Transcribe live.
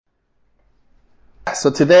So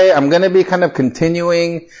today I'm going to be kind of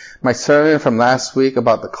continuing my sermon from last week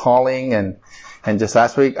about the calling, and just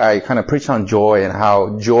last week I kind of preached on joy and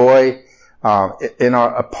how joy,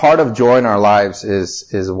 a part of joy in our lives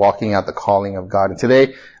is walking out the calling of God. And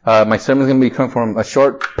today, my sermon is going to be coming from a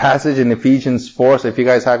short passage in Ephesians 4. So if you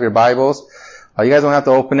guys have your Bibles, you guys don't have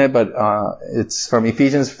to open it, but, it's from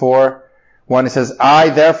Ephesians 4:1. It says, I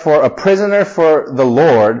therefore, a prisoner for the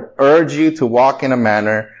Lord, urge you to walk in a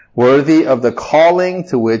manner worthy of the calling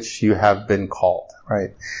to which you have been called,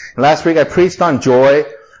 right? And last week I preached on joy.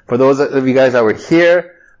 For those of you guys that were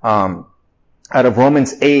here, out of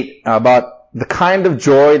Romans 8, about the kind of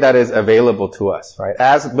joy that is available to us, right?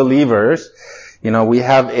 As believers, we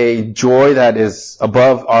have a joy that is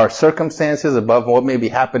above our circumstances, above what may be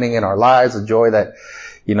happening in our lives, a joy that,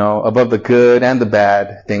 above the good and the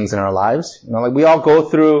bad things in our lives. Like we all go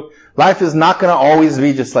through, life is not going to always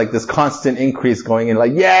be just like this constant increase going in,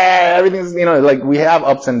 like, yeah, everything's, like we have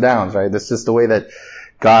ups and downs, right? That's just the way that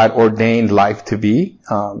God ordained life to be.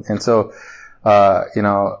 The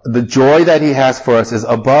joy that He has for us is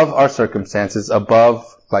above our circumstances,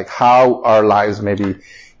 above like how our lives may be,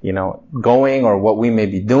 going or what we may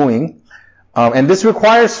be doing. And this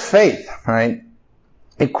requires faith, right?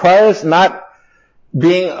 It requires not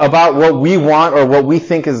being about what we want or what we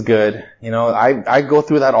think is good. I go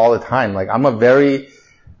through that all the time. Like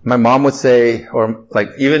my mom would say, or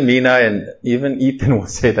like even Mina and even Ethan would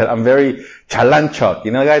say that I'm very chalanchok.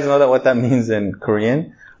 You guys know what that means in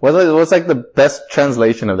Korean? What's like the best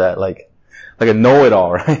translation of that? Like a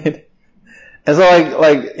know-it-all, right? And so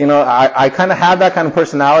I kind of have that kind of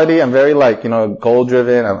personality. I'm very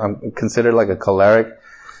goal-driven. I'm considered like a choleric.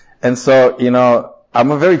 And so, I'm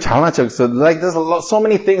a very chalanchok. So there's so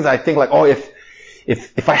many things I think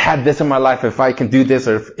if I had this in my life, if I can do this,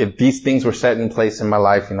 or if these things were set in place in my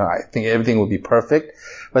life, I think everything would be perfect.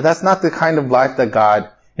 But that's not the kind of life that God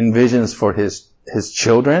envisions for His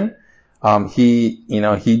children. He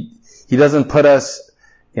doesn't put us,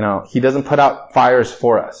 He doesn't put out fires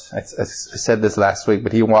for us. I said this last week,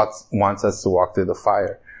 but He wants us to walk through the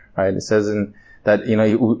fire, right? It says that,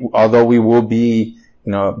 although we will be,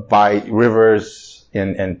 by rivers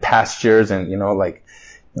and pastures and, in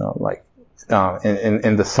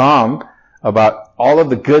the Psalm about all of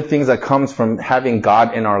the good things that comes from having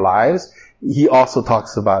God in our lives, He also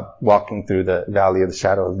talks about walking through the valley of the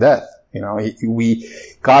shadow of death.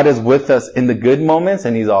 God is with us in the good moments,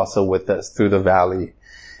 and He's also with us through the valley.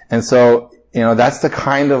 And so, that's the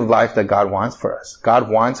kind of life that God wants for us. God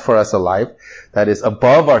wants for us a life that is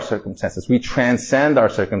above our circumstances. We transcend our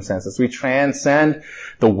circumstances. We transcend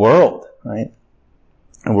the world, right?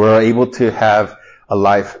 And we're able to have a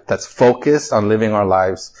life that's focused on living our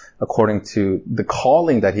lives according to the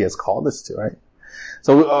calling that He has called us to, right?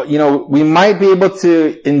 So, we might be able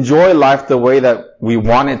to enjoy life the way that we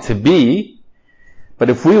want it to be, but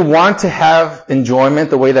if we want to have enjoyment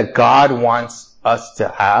the way that God wants us to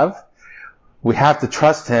have, we have to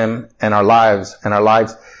trust Him and our lives,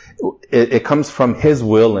 it comes from His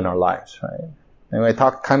will in our lives, right? And I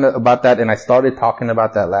talked kind of about that, and I started talking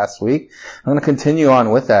about that last week. I'm going to continue on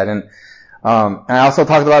with that. And I also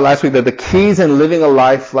talked about last week that the keys in living a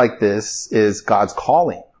life like this is God's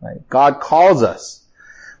calling, right? God calls us.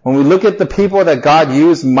 When we look at the people that God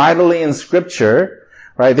used mightily in Scripture,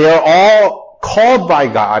 right, they are all called by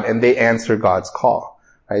God, and they answer God's call,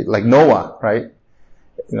 right? Like Noah, right?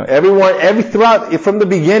 Throughout, from the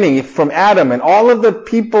beginning, from Adam, and all of the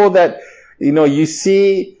people that, you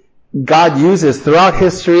see God uses throughout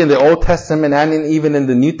history in the Old Testament and even in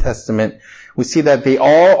the New Testament, we see that they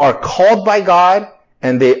all are called by God,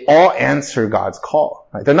 and they all answer God's call,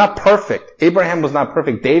 right? They're not perfect. Abraham was not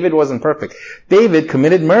perfect. David wasn't perfect. David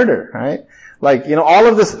committed murder, right? All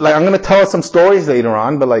of this, I'm going to tell us some stories later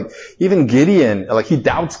on, but even Gideon, he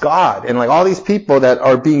doubts God, and all these people that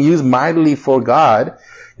are being used mightily for God,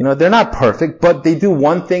 they're not perfect, but they do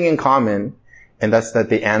one thing in common, and that's that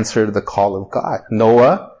they answer the call of God.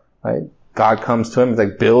 Noah, right? God comes to him,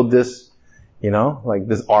 he's build this,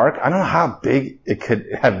 this ark. I don't know how big it could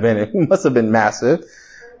have been. It must have been massive.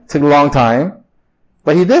 It took a long time,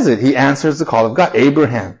 but he does it. He answers the call of God.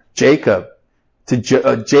 Abraham, Jacob to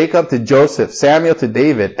Joseph, Samuel to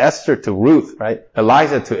David, Esther to Ruth, right?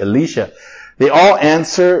 Elijah to Elisha. They all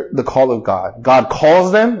answer the call of God. God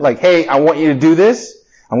calls them, hey, I want you to do this.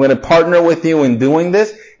 I'm going to partner with you in doing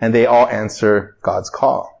this. And they all answer God's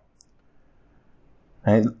call.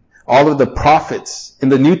 Right? All of the prophets in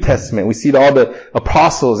the New Testament, we see all the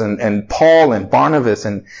apostles and Paul and Barnabas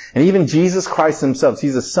and even Jesus Christ Himself.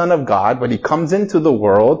 He's the Son of God, but He comes into the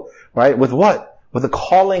world, right, with what? With a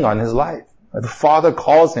calling on His life. The Father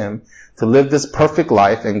calls him to live this perfect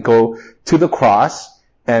life and go to the cross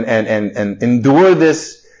and endure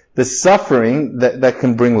this suffering that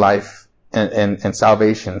can bring life and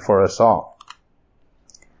salvation for us all.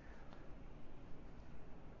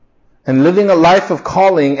 And living a life of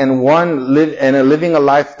calling and living a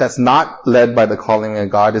life that's not led by the calling of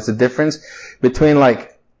God is the difference between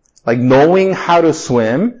like knowing how to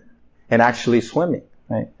swim and actually swimming,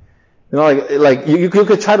 right? You know, like you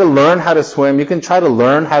could try to learn how to swim. You can try to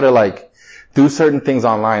learn how to do certain things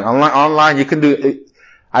online. Online you can do,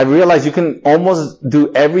 I realize you can almost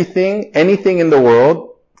do anything in the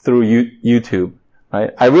world through YouTube,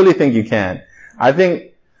 right? I really think you can.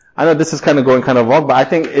 I know this is kind of going kind of wrong, but I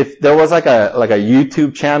think if there was like a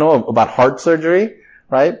YouTube channel about heart surgery,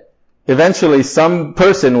 right? Eventually some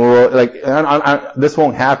person will, this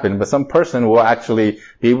won't happen, but some person will actually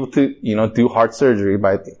be able to, do heart surgery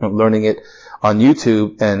by learning it on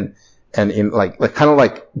YouTube and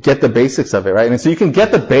get the basics of it, right? And so you can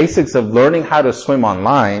get the basics of learning how to swim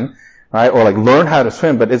online, right? Or learn how to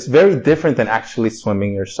swim, but it's very different than actually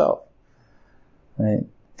swimming yourself, right?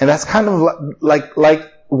 And that's kind of like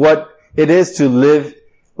what it is to live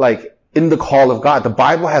in the call of God. The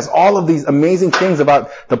Bible has all of these amazing things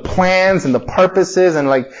about the plans and the purposes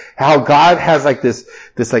and how God has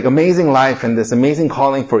this amazing life and this amazing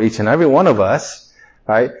calling for each and every one of us,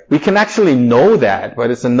 right? We can actually know that,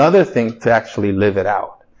 but it's another thing to actually live it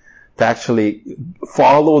out. To actually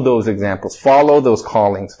follow those examples, follow those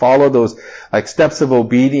callings, follow those steps of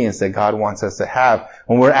obedience that God wants us to have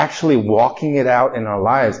when we're actually walking it out in our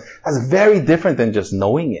lives. That's very different than just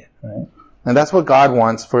knowing it, right? And that's what God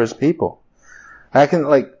wants for His people. I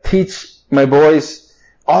can teach my boys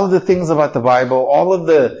all of the things about the Bible, all of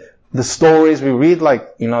the stories. We read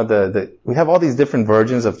we have all these different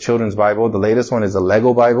versions of children's Bible. The latest one is the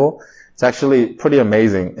Lego Bible. It's actually pretty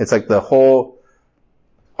amazing. It's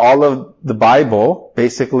all of the Bible,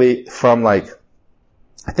 basically from I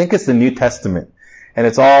think it's the New Testament. And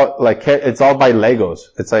it's all it's all by Legos.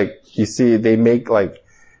 It's you see, they make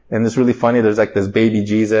and it's really funny, there's this baby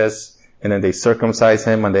Jesus, and then they circumcise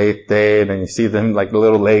him on the 8th day, and then you see them a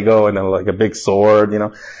little Lego, and then a big sword,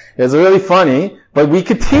 It's really funny, but we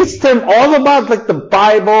could teach them all about the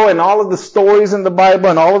Bible and all of the stories in the Bible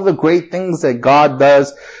and all of the great things that God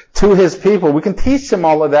does to His people. We can teach them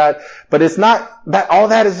all of that, but it's not that all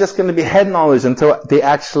that is just going to be head knowledge until they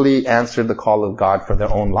actually answer the call of God for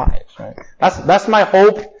their own lives, right? That's my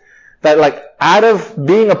hope, that out of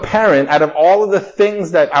being a parent, out of all of the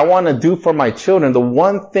things that I want to do for my children, the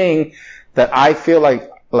one thing that I feel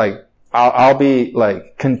I'll be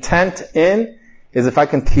content in is if I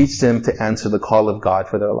can teach them to answer the call of God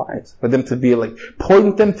for their lives. For them to be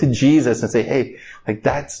point them to Jesus and say, hey,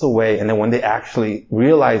 that's the way. And then when they actually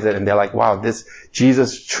realize it and they're wow, this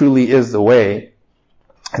Jesus truly is the way,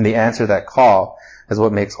 and they answer that call, is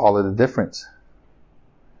what makes all of the difference.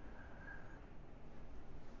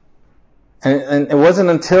 And it wasn't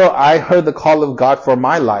until I heard the call of God for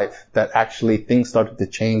my life that actually things started to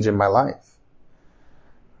change in my life.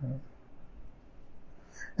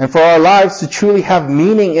 And for our lives to truly have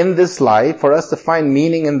meaning in this life, for us to find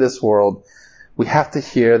meaning in this world, we have to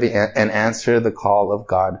hear and answer the call of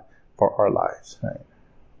God for our lives.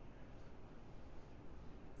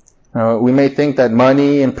 Right? We may think that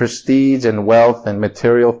money and prestige and wealth and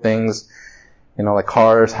material things, like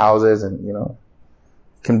cars, houses, and,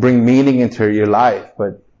 can bring meaning into your life.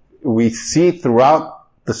 But we see throughout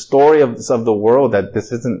the story of the world that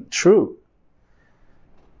this isn't true.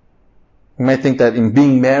 You might think that in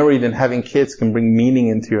being married and having kids can bring meaning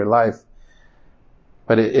into your life.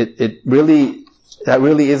 But that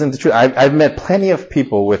really isn't the truth. I've met plenty of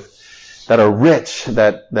people that are rich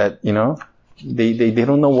that they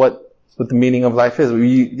don't know what the meaning of life is.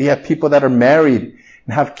 You have people that are married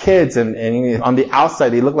and have kids and on the outside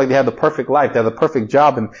they look like they have the perfect life, they have the perfect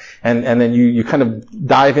job, and then you kind of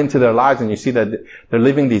dive into their lives and you see that they're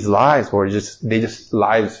living these lives where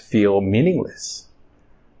lives feel meaningless.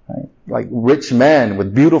 Right? Rich men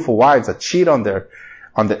with beautiful wives that cheat on their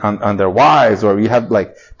wives, or you have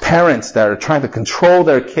parents that are trying to control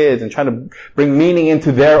their kids and trying to bring meaning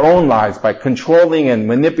into their own lives by controlling and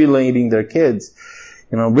manipulating their kids.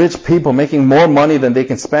 Rich people making more money than they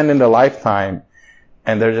can spend in their lifetime,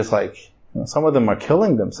 and they're just some of them are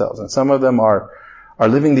killing themselves, and some of them are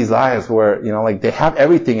living these lives where they have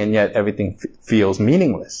everything and yet everything feels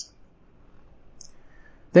meaningless.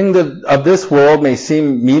 Things of this world may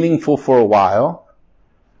seem meaningful for a while.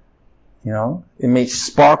 It may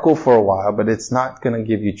sparkle for a while, but it's not going to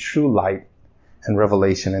give you true light and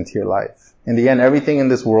revelation into your life. In the end, everything in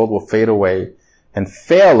this world will fade away and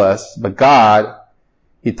fail us, but God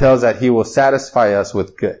He tells that He will satisfy us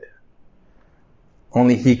with good.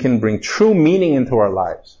 Only He can bring true meaning into our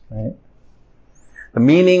lives, right? The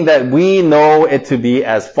meaning that we know it to be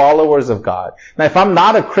as followers of God. Now, if I'm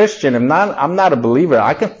not a Christian, I'm not a believer,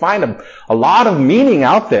 I can find a lot of meaning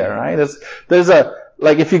out there, right?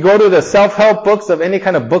 Like if you go to the self-help books of any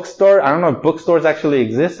kind of bookstore, I don't know if bookstores actually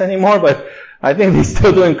exist anymore, but I think they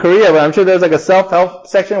still do in Korea, but I'm sure there's like a self-help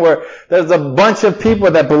section where there's a bunch of people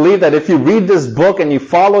that believe that if you read this book and you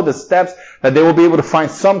follow the steps, that they will be able to find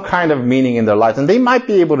some kind of meaning in their lives. And they might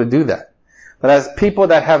be able to do that. But as people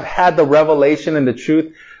that have had the revelation and the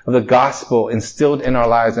truth of the gospel instilled in our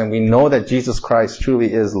lives, and we know that Jesus Christ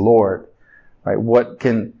truly is Lord, right? What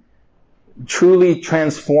can truly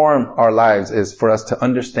transform our lives is for us to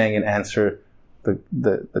understand and answer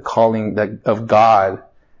the calling of God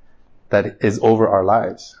that is over our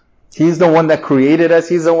lives. He's the one that created us.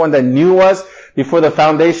 He's the one that knew us before the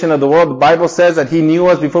foundation of the world. The Bible says that He knew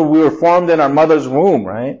us before we were formed in our mother's womb,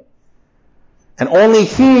 right? And only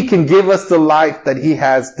He can give us the life that He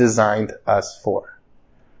has designed us for.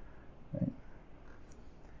 Right?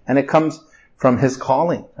 And it comes from His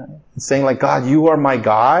calling. Right? It's saying like, God, You are my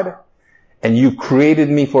God, and You created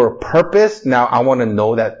me for a purpose. Now I want to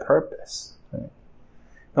know that purpose. Right?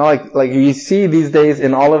 Now, like you see these days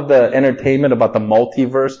in all of the entertainment about the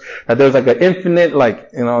multiverse, that there's like an infinite,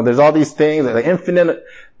 there's all these things, like an infinite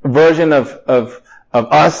version of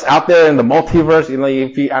us out there in the multiverse.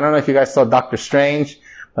 I don't know if you guys saw Doctor Strange.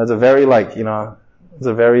 It's a very it's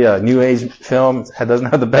a very new age film. It doesn't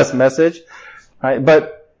have the best message, right?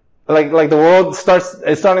 But like the world is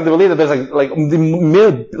starting to believe that there's like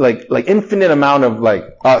infinite amount of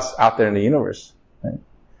like us out there in the universe, right?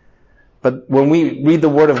 But when we read the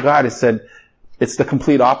Word of God, it said it's the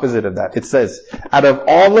complete opposite of that. It says, out of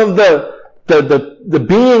all of the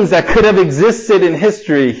beings that could have existed in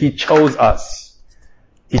history, He chose us.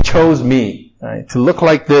 He chose me, right? To look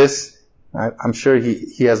like this. I'm sure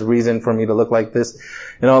he has reason for me to look like this.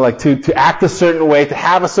 To act a certain way, to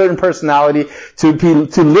have a certain personality, to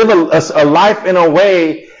live a life in a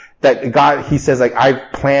way that God, He says, like,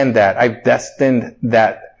 I've planned that. I've destined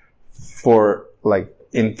that for,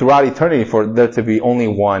 throughout eternity, for there to be only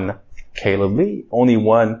one Caleb Lee, only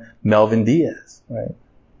one Melvin Diaz, right?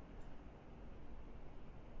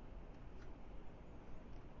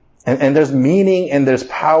 And there's meaning and there's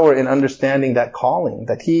power in understanding that calling,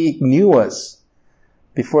 that He knew us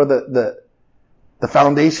before the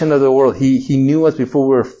foundation of the world. He knew us before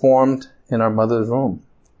we were formed in our mother's womb.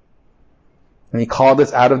 And He called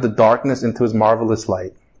us out of the darkness into His marvelous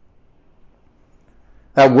light.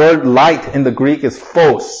 That word light in the Greek is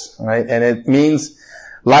phos, right? And it means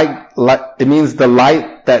light, it means the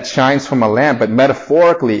light that shines from a lamp, but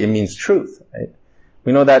metaphorically it means truth, right?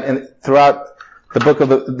 We know that throughout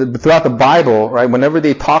the Bible, right, whenever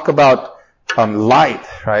they talk about light,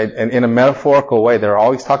 right, and in a metaphorical way, they're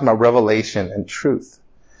always talking about revelation and truth,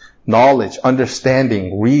 knowledge,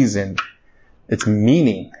 understanding, reason, its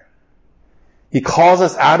meaning. He calls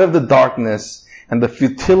us out of the darkness and the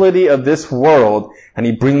futility of this world, and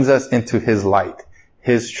He brings us into His light,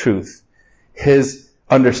 His truth, His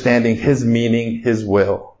understanding, His meaning, His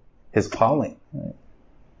will, His calling. Right?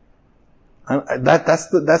 That's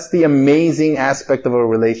the amazing aspect of a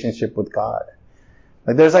relationship with God.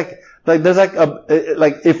 If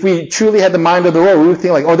we truly had the mind of the world, we would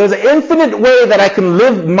think there's an infinite way that I can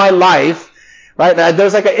live my life, right?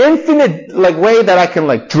 There's an infinite way that I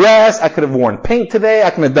can dress. I could have worn pink today. I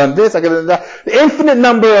could have done this. I could have done that. The infinite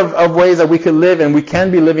number of ways that we could live, and we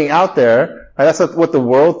can be living out there. Right? That's what the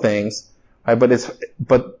world thinks, right?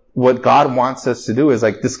 But what God wants us to do is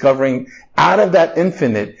discovering out of that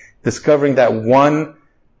infinite, discovering that one,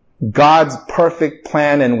 God's perfect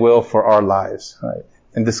plan and will for our lives, right?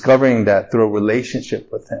 And discovering that through a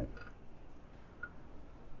relationship with Him.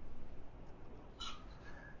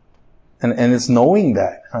 And it's knowing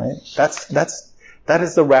that, right? That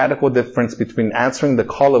is the radical difference between answering the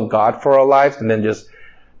call of God for our lives and then just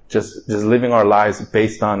living our lives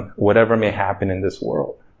based on whatever may happen in this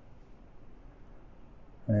world.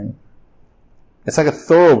 Right? It's like a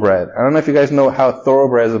thoroughbred. I don't know if you guys know how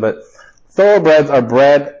thoroughbreds are, but thoroughbreds are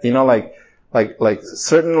bred,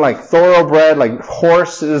 certain thoroughbred,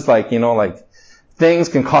 horses, things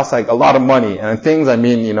can cost a lot of money. And things, I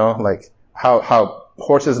mean, how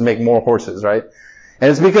horses make more horses, right? And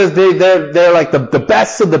it's because they're the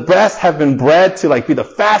best of the best have been bred to be the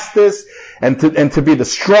fastest and to be the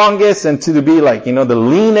strongest and to be the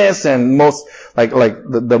leanest and most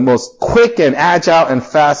the most quick and agile and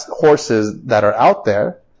fast horses that are out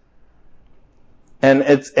there. And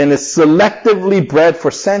it's selectively bred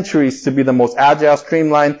for centuries to be the most agile,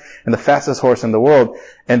 streamlined, and the fastest horse in the world.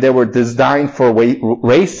 And they were designed for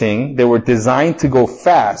racing. They were designed to go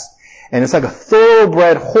fast. And it's like a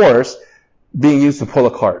thoroughbred horse being used to pull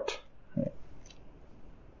a cart,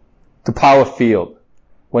 to plow a field.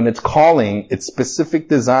 When it's calling, its specific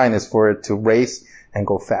design is for it to race and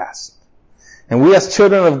go fast. And we as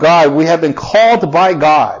children of God, we have been called by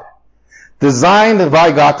God, designed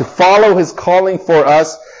by God to follow His calling for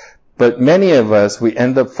us. But many of us, we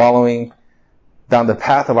end up following down the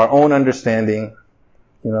path of our own understanding,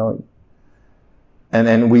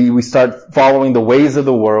 and we start following the ways of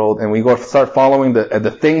the world, and we start following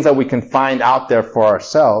the things that we can find out there for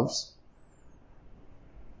ourselves.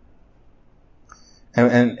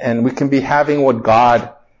 And we can be having what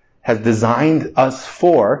God has designed us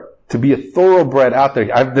for, to be a thoroughbred out there.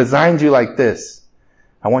 I've designed you like this.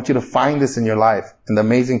 I want you to find this in your life. And the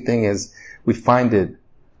amazing thing is, we find it,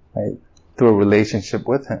 right, through a relationship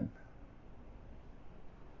with Him.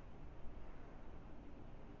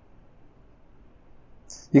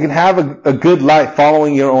 You can have a good life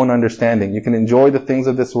following your own understanding. You can enjoy the things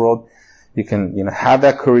of this world. You can, have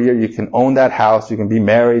that career. You can own that house. You can be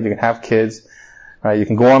married. You can have kids. Right? You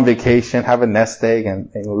can go on vacation, have a nest egg,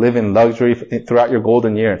 and live in luxury throughout your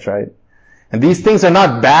golden years, right? And these things are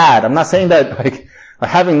not bad. I'm not saying that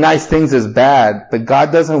having nice things is bad, but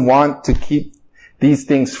God doesn't want to keep these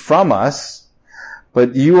things from us.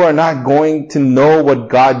 But you are not going to know what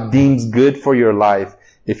God deems good for your life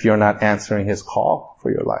if you're not answering His call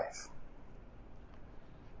for your life.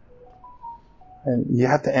 And you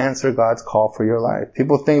have to answer God's call for your life.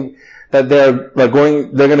 People think that they're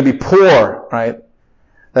going to be poor, right?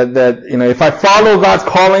 That if I follow God's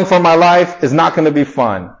calling for my life, it's not going to be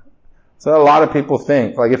fun. So a lot of people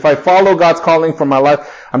think, if I follow God's calling for my life,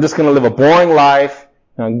 I'm just going to live a boring life,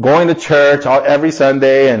 going to church every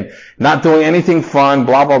Sunday and not doing anything fun,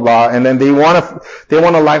 blah, blah, blah. And then they want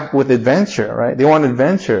a life with adventure, right? They want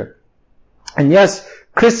adventure. And yes,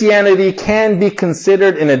 Christianity can be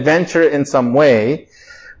considered an adventure in some way,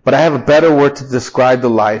 but I have a better word to describe the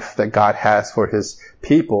life that God has for His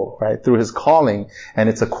people, right, through His calling, and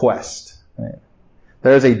it's a quest. Right?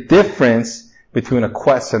 There is a difference between a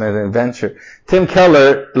quest and an adventure. Tim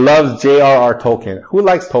Keller loves J.R.R. Tolkien. Who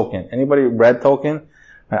likes Tolkien? Anybody read Tolkien?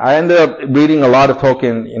 I ended up reading a lot of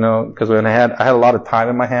Tolkien, because when I had a lot of time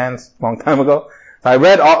in my hands a long time ago. So I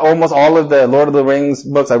read almost all of the Lord of the Rings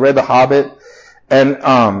books. I read The Hobbit, and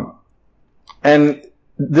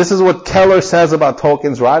this is what Keller says about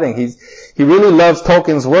Tolkien's writing. He really loves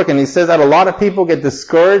Tolkien's work, and he says that a lot of people get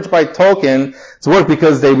discouraged by Tolkien's work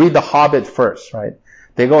because they read The Hobbit first, right?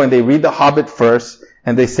 They go and they read The Hobbit first,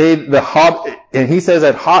 and they say The Hobbit, and he says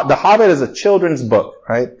that The Hobbit is a children's book,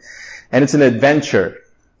 right? And it's an adventure.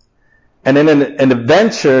 And in an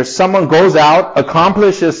adventure, someone goes out,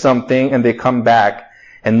 accomplishes something, and they come back,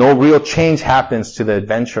 and no real change happens to the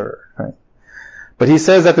adventurer, right? But he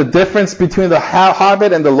says that the difference between the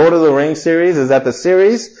Hobbit and the Lord of the Rings series is that the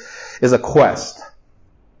series is a quest.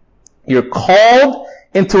 You're called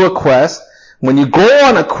into a quest. When you go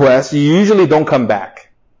on a quest, you usually don't come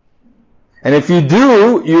back. And if you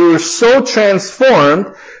do, you're so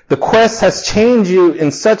transformed, the quest has changed you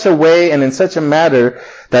in such a way and in such a manner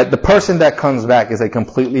that the person that comes back is a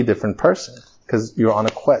completely different person, because you're on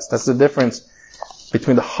a quest. That's the difference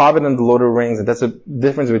between the Hobbit and the Lord of the Rings, and that's the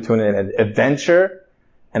difference between an adventure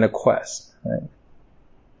and a quest, right?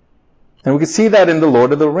 And we can see that in the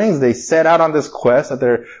Lord of the Rings. They set out on this quest that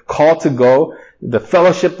they're called to go. The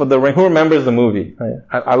Fellowship of the Ring. Who remembers the movie? Right?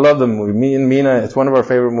 I love the movie. Me and Mina, it's one of our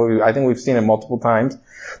favorite movies. I think we've seen it multiple times.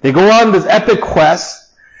 They go on this epic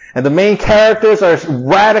quest, and the main characters are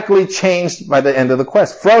radically changed by the end of the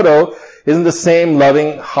quest. Frodo isn't the same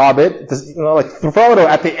loving hobbit. Like Frodo,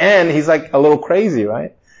 at the end, he's like a little crazy,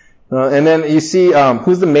 right? And then you see,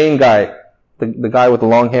 who's the main guy? The guy with the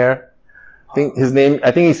long hair? I think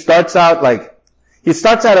he starts out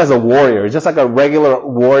as a warrior, just like a regular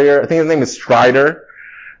warrior. I think his name is Strider,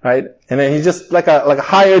 right? And then he's just like a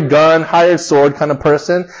hired gun, hired sword kind of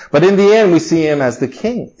person. But in the end, we see him as the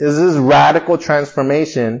king. There's this radical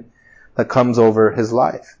transformation that comes over his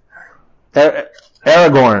life.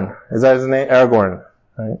 Aragorn, is that his name? Aragorn,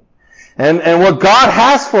 right? And what God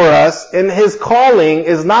has for us in His calling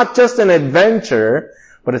is not just an adventure,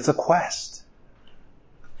 but it's a quest.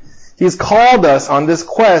 He's called us on this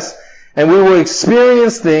quest, and we will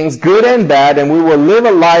experience things, good and bad, and we will live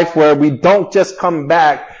a life where we don't just come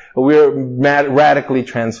back, but we're radically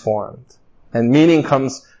transformed. And meaning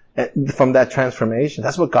comes from that transformation.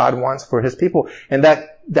 That's what God wants for His people. And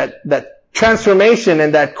that transformation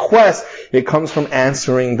and that quest, it comes from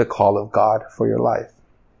answering the call of God for your life.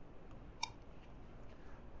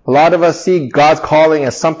 A lot of us see God's calling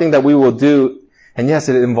as something that we will do, and yes,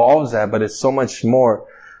 it involves that, but it's so much more.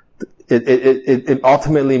 It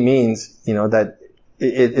ultimately means, that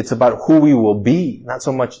it's about who we will be, not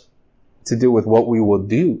so much to do with what we will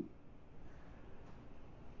do.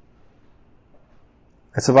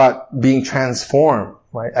 It's about being transformed,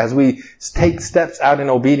 right? As we take steps out in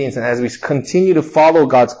obedience and as we continue to follow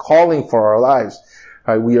God's calling for our lives,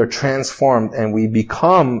 right, we are transformed and we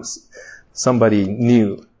become somebody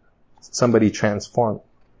new, somebody transformed.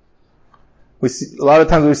 A lot of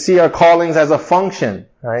times we see our callings as a function,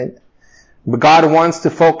 right? But God wants to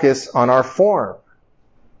focus on our form.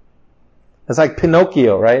 It's like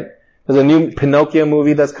Pinocchio, right? There's a new Pinocchio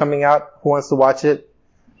movie that's coming out. Who wants to watch it?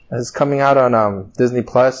 It's coming out on Disney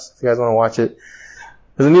Plus. If you guys want to watch it,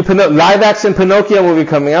 there's a new live action Pinocchio movie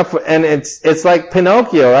coming up, and it's like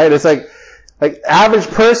Pinocchio, right? It's like average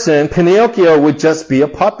person, Pinocchio would just be a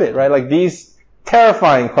puppet, right? Like these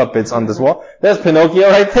terrifying puppets on this wall. There's Pinocchio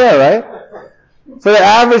right there, right? For the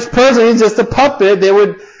average person, he's just a puppet. They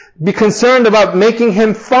would be concerned about making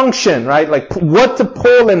him function, right? Like what to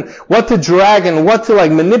pull and what to drag and what to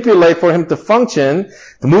manipulate for him to function,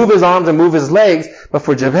 to move his arms and move his legs. But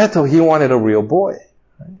for Geppetto, he wanted a real boy.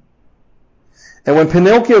 Right? And when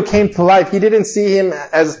Pinocchio came to life, he didn't see him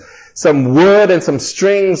as some wood and some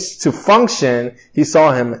strings to function. He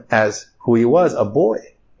saw him as who he was, a boy.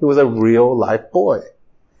 He was a real life boy.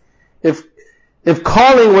 If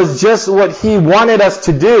calling was just what he wanted us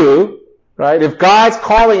to do, right? If God's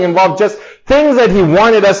calling involved just things that he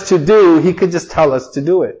wanted us to do, he could just tell us to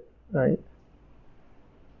do it, right?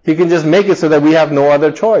 He can just make it so that we have no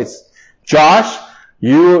other choice. Josh,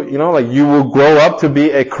 you will grow up to be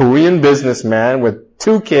a Korean businessman with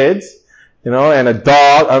 2 kids, and a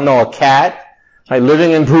dog, a cat, right?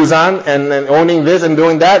 Living in Busan and then owning this and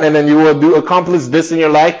doing that, and then you will accomplish this in your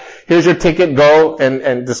life. Here's your ticket, go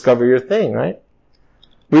and discover your thing, right?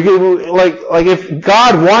 We could, if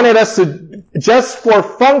God wanted us to, just for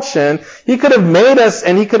function, He could have made us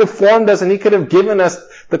and He could have formed us and He could have given us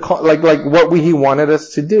what He wanted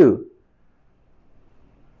us to do.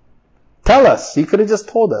 Tell us. He could have just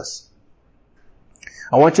told us.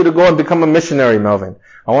 I want you to go and become a missionary, Melvin.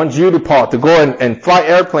 I want you, Paul, to go and fly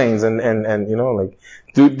airplanes and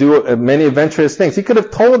do many adventurous things. He could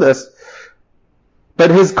have told us, but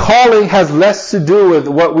His calling has less to do with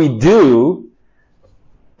what we do,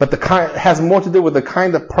 but has more to do with the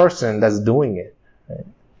kind of person that's doing it. Right?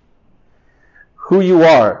 Who you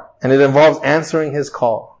are. And it involves answering His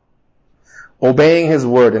call. Obeying His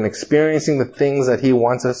word and experiencing the things that He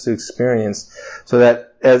wants us to experience so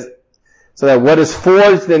that what is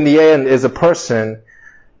forged in the end is a person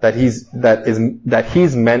that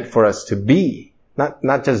He's meant for us to be.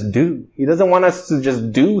 Not just do. He doesn't want us to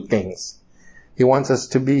just do things. He wants us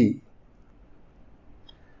to be.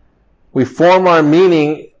 We form our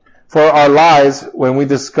meaning for our lives when we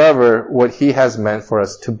discover what He has meant for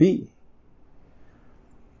us to be.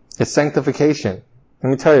 It's sanctification. Let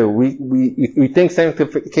me tell you, we think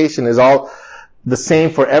sanctification is all the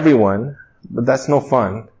same for everyone, but that's no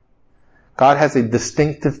fun. God has a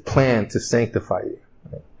distinctive plan to sanctify you.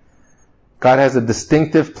 God has a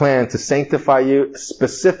distinctive plan to sanctify you, a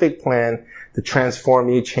specific plan to transform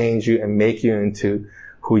you, change you, and make you into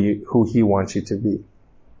who He wants you to be.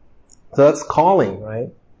 So that's calling, right?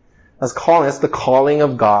 That's calling. That's the calling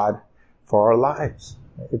of God for our lives.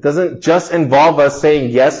 It doesn't just involve us saying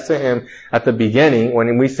yes to Him at the beginning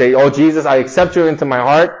when we say, "Oh Jesus, I accept you into my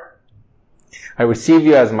heart. I receive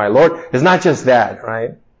you as my Lord." It's not just that,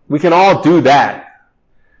 right? We can all do that,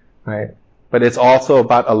 right? But it's also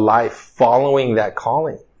about a life following that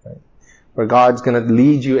calling, right? Where God's going to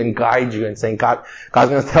lead you and guide you and saying, God's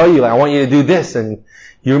going to tell you, I want you to do this, and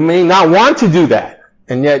you may not want to do that,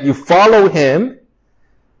 and yet you follow Him.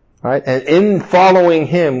 Right? And in following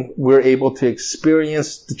Him, we're able to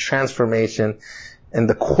experience the transformation and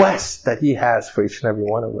the quest that He has for each and every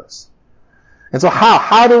one of us. And so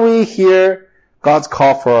how do we hear God's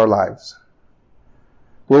call for our lives?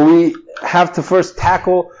 Well, we have to first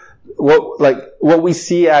tackle what we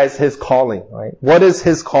see as His calling, right? What is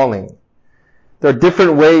His calling? There are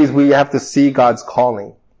different ways we have to see God's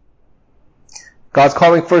calling. God's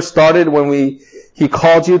calling first started when He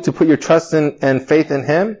called you to put your trust and faith in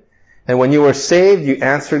Him. And when you were saved, you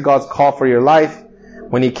answered God's call for your life.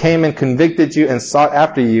 When He came and convicted you and sought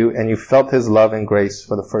after you, and you felt His love and grace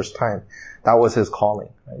for the first time. That was His calling.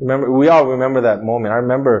 We all remember that moment. I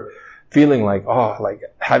remember feeling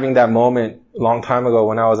having that moment a long time ago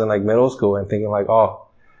when I was in middle school and thinking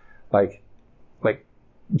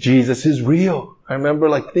Jesus is real. I remember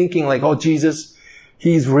like thinking like, oh, Jesus,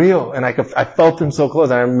 He's real. And I felt Him so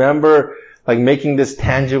close. I remember like making this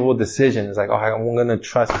tangible decision. It's like, oh, I'm going to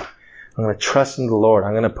trust in the Lord.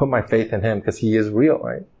 I'm going to put my faith in Him because He is real,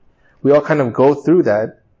 right? We all kind of go through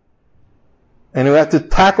that. And we have to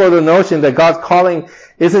tackle the notion that God's calling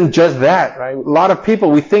isn't just that, right? A lot of people,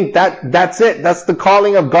 we think that's it. That's the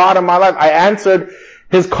calling of God in my life. I answered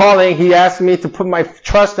His calling. He asked me to put my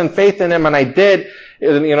trust and faith in Him, and I did.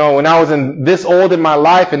 You know, when I was this old in my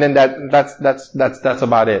life, and then that's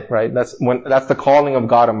about it, right? That's the calling of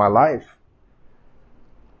God in my life.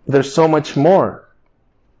 There's so much more.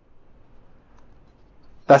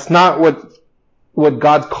 That's not what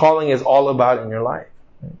God's calling is all about in your life.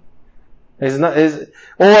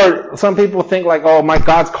 Or some people think like, oh, my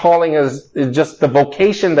God's calling is just the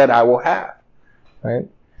vocation that I will have, right?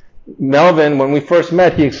 Melvin, when we first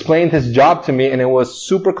met, he explained his job to me, and it was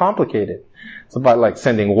super complicated. It's about like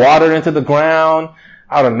sending water into the ground,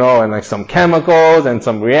 I don't know, and like some chemicals and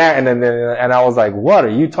some and I was like, what are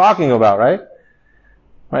you talking about, right?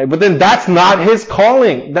 Right? But then that's not his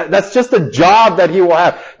calling. That's just a job that he will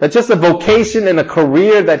have. That's just a vocation and a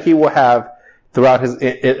career that he will have throughout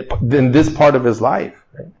in this part of his life.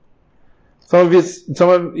 Right? Some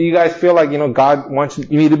of you guys feel like, God wants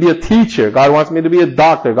me to be a teacher. God wants me to be a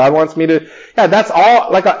doctor. God wants me to, that's all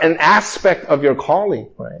like an aspect of your calling,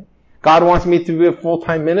 right? God wants me to be a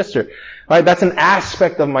full-time minister. Right? That's an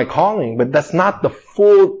aspect of my calling, but that's not the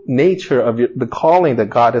full nature of the calling that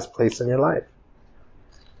God has placed in your life.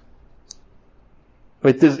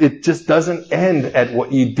 It just doesn't end at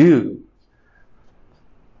what you do.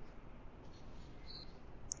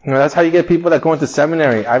 That's how you get people that go into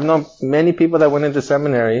seminary. I've known many people that went into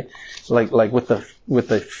seminary, like with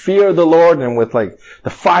the fear of the Lord and with like the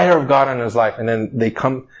fire of God in his life, and then they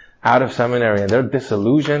come out of seminary and they're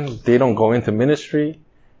disillusioned. They don't go into ministry.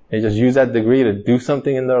 They just use that degree to do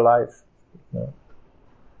something in their life.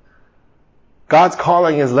 God's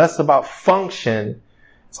calling is less about function.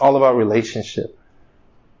 It's all about relationship.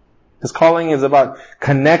 His calling is about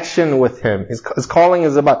connection with Him. His calling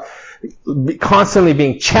is about constantly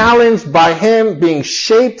being challenged by Him, being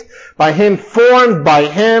shaped by Him, formed by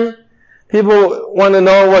Him. People want to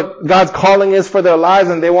know what God's calling is for their lives,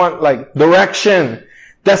 and they want like direction,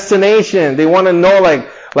 destination. They want to know like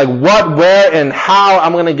what, where, and how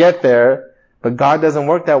I'm going to get there. But God doesn't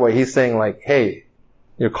work that way. He's saying like, hey,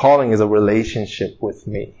 your calling is a relationship with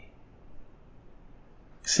me.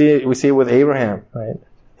 We see it with Abraham, right?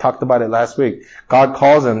 Talked about it last week. God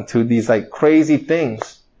calls him to these like crazy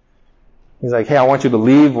things. He's like, hey, I want you to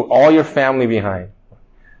leave all your family behind.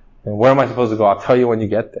 And where am I supposed to go? I'll tell you when you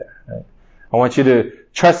get there. Right? I want you to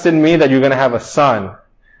trust in me that you're going to have a son,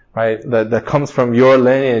 right? That comes from your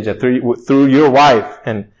lineage through your wife.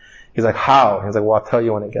 And he's like, how? He's like, well, I'll tell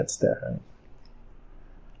you when it gets there. Right?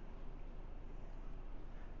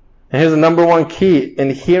 And here's the number one key in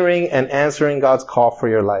hearing and answering God's call for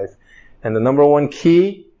your life. And the number one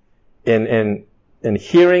key in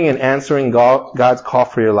hearing and answering God's call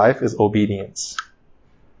for your life is obedience.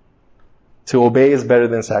 To obey is better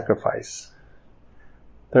than sacrifice.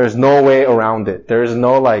 There is no way around it. There is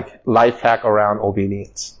no like life hack around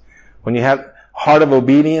obedience. When you have heart of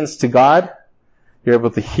obedience to God, you're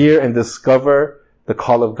able to hear and discover the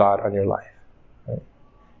call of God on your life. Right?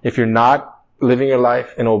 If you're not living your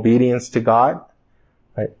life in obedience to God,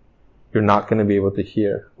 right, you're not going to be able to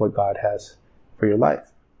hear what God has for your life.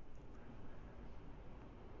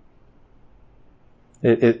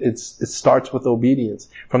 It starts with obedience.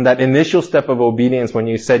 From that initial step of obedience, when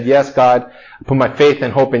you said, yes, God, I put my faith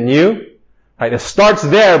and hope in you, right? It starts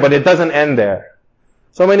there, but it doesn't end there.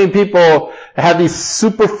 So many people have these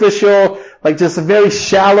superficial, like just a very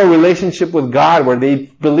shallow relationship with God, where they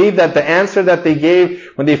believe that the answer that they gave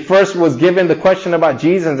when they first was given the question about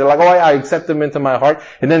Jesus, they're like, oh, I accept Him into my heart.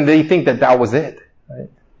 And then they think that was it, right?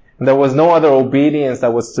 And there was no other obedience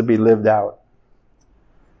that was to be lived out.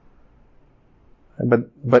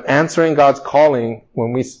 But answering God's calling,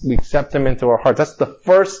 when we accept Him into our heart, that's the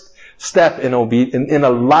first step in a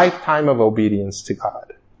lifetime of obedience to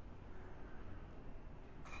God.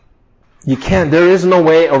 There is no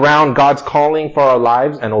way around God's calling for our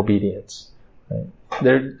lives and obedience. Right?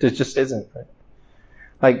 There just isn't. Right?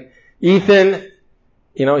 Like Ethan,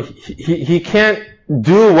 he can't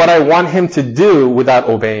do what I want him to do without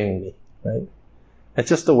obeying me. Right? It's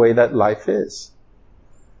just the way that life is.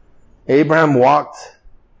 Abraham walked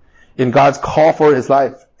in God's call for his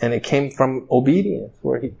life, and it came from obedience,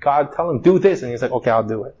 where God told him, do this, and he's like, okay, I'll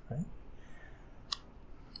do it. Right?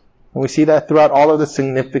 And we see that throughout all of the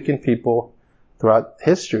significant people throughout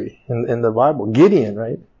history in the Bible. Gideon,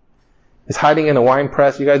 right? He's hiding in a wine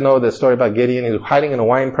press. You guys know the story about Gideon. He's hiding in a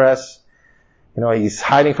wine press. He's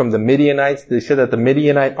hiding from the Midianites. They said that the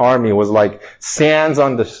Midianite army was like sands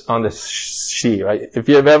on the sea, right? If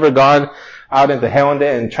you've ever gone out into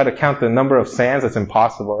Hellenday and try to count the number of sands, it's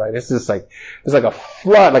impossible, right? It's just like, it's like a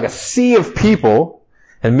flood, like a sea of people.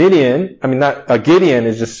 And Gideon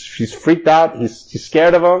he's freaked out. He's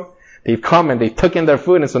scared of them. They've come and they took in their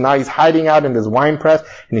food, and so now he's hiding out in this wine press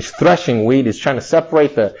and he's threshing wheat. He's trying to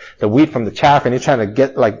separate the wheat from the chaff, and he's trying to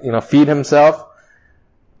get feed himself.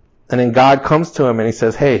 And then God comes to him and he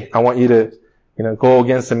says, hey, I want you to, go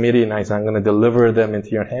against the Midianites. I'm going to deliver them into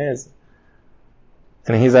your hands.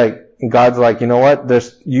 And God's like, you know what?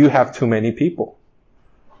 You have too many people.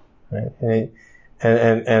 Right?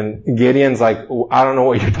 And Gideon's like, I don't know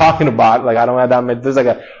what you're talking about. Like, I don't have that many. There's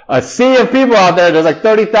like a sea of people out there. There's like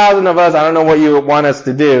 30,000 of us. I don't know what you want us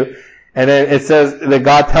to do. And then it says that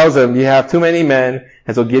God tells him, you have too many men.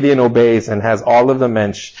 And so Gideon obeys and has all of the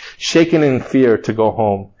men shaken in fear to go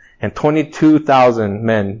home. And 22,000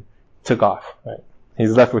 men took off, right?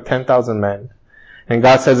 He's left with 10,000 men. And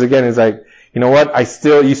God says again, he's like, you know what?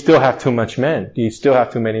 You still have too much men. You still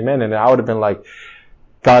have too many men. And I would have been like,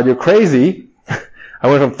 God, you're crazy. I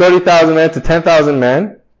went from 30,000 men to 10,000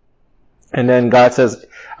 men. And then God says,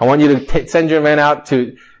 I want you to send your men out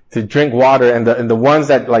to drink water, and the ones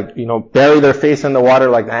that bury their face in the water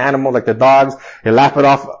like the animal, like the dogs, they lap it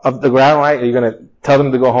off of the ground, right? You're gonna tell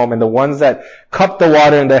them to go home. And the ones that cup the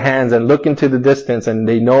water in their hands and look into the distance and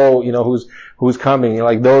they know, who's coming,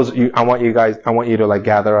 those, I want you to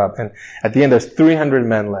gather up. And at the end, there's 300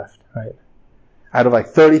 men left, right? Out of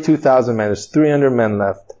 32,000 men, there's 300 men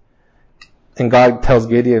left. And God tells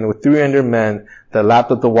Gideon, with 300 men that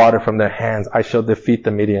lapped up the water from their hands, I shall defeat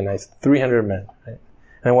the Midianites. 300 men, right?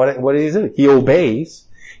 And what did he do? He obeys.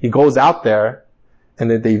 He goes out there,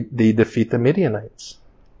 and then they defeat the Midianites.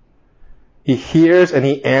 He hears and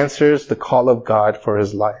he answers the call of God for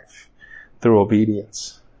his life through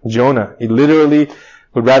obedience. Jonah, he literally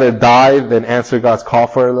would rather die than answer God's call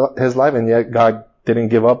for his life, and yet God didn't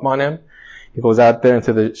give up on him. He goes out there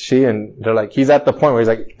into the sea, and they're like, he's at the point where he's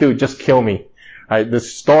like, dude, just kill me. Right? The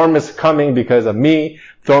storm is coming because of me.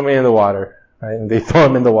 Throw me in the water. Right? And they throw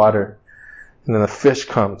him in the water. And then a fish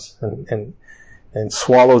comes and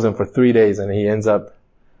swallows him for 3 days, and he ends up,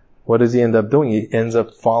 what does he end up doing? He ends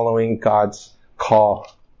up following God's call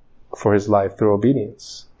for his life through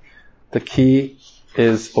obedience. The key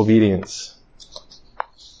is obedience.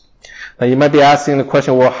 Now you might be asking the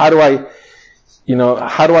question, well, how do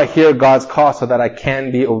I hear God's call so that I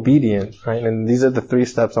can be obedient, right? And these are the 3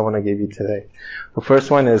 steps I want to give you today. The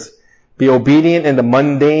first one is, be obedient in the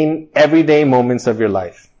mundane, everyday moments of your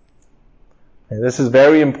life. And this is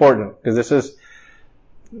very important, because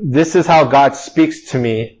this is how God speaks to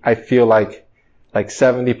me, I feel like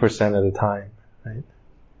 70% of the time, right?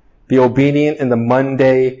 Be obedient in the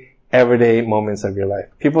mundane, everyday moments of your life.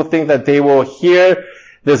 People think that they will hear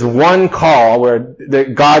this one call where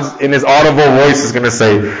God's in his audible voice is going to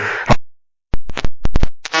say,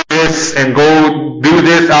 this and go do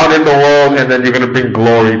this out in the world, and then you're going to bring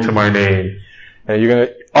glory to my name. And you're going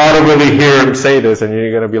to audibly hear him say this, and you're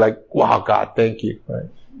going to be like, wow, God, thank you. Right?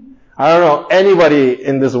 I don't know anybody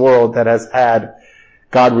in this world that has had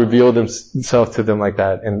God reveal himself to them like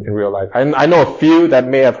that in real life. I know a few that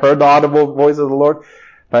may have heard the audible voice of the Lord,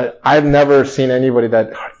 but I've never seen anybody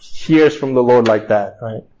that hears from the Lord like that,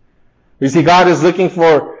 right? You see, God is looking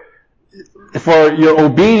for your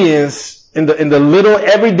obedience in the little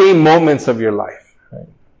everyday moments of your life. Right?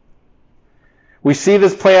 We see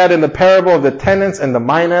this play out in the parable of the tenants and the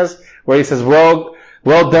minas, where he says, well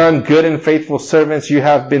done, good and faithful servants. You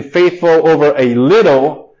have been faithful over a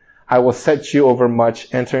little. I will set you over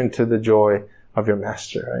much. Enter into the joy of your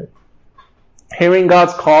master, right? Hearing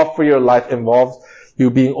God's call for your life involves you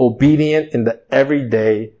being obedient in the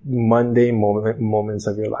everyday, mundane moments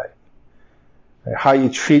of your life. Right? How you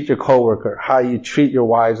treat your coworker, how you treat your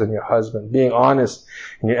wives and your husband, being honest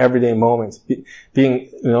in your everyday moments, being,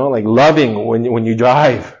 loving when you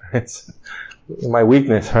drive. It's my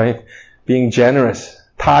weakness, right? Being generous,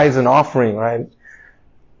 tithes and offering, right?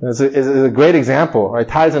 It's a great example, right?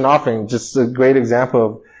 Tithes and offering, just a great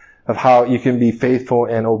example of how you can be faithful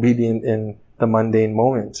and obedient in the mundane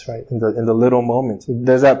moments, right? In the little moments.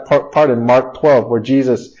 There's that part in Mark 12 where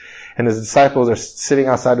Jesus and his disciples are sitting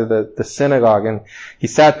outside of the synagogue, and he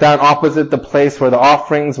sat down opposite the place where the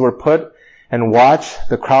offerings were put, and watched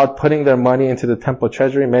the crowd putting their money into the temple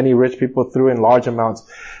treasury. Many rich people threw in large amounts,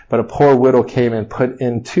 but a poor widow came and put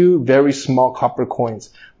in 2 very small copper coins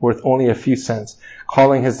worth only a few cents.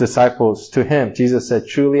 Calling his disciples to him, Jesus said,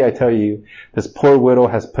 "Truly I tell you, this poor widow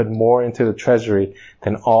has put more into the treasury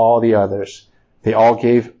than all the others. They all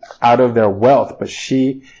gave out of their wealth, but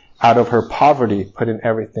she, out of her poverty, put in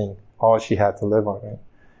everything, all she had to live on." Right?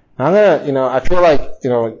 Now I'm gonna, I feel like,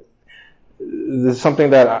 this is something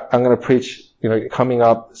that I'm gonna preach, coming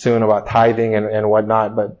up soon about tithing and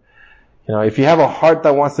whatnot. But, if you have a heart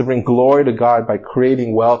that wants to bring glory to God by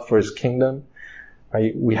creating wealth for His kingdom,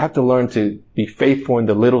 right, we have to learn to be faithful in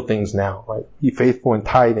the little things now, right? Be faithful in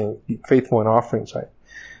tithing, be faithful in offerings, right?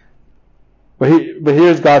 But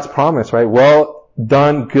here's God's promise, right? "Well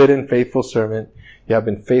done, good and faithful servant. You have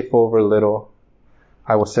been faithful over little.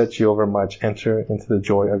 I will set you over much. Enter into the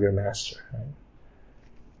joy of your master." Right?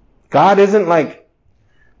 God isn't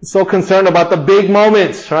so concerned about the big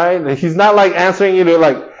moments, right? He's not answering you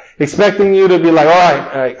to expecting you to be all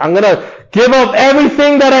right, I'm gonna give up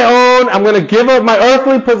everything that I own. I'm gonna give up my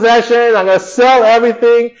earthly possessions. I'm gonna sell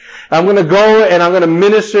everything. I'm gonna go and I'm gonna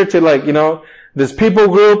minister to this people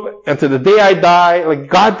group and to the day I die.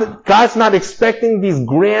 God's not expecting these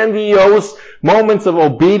grandiose moments of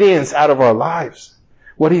obedience out of our lives.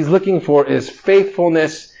 What He's looking for is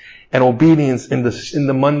faithfulness and obedience in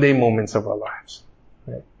the mundane moments of our lives.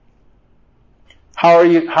 Right? How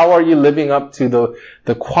are you living up to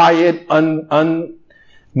the quiet,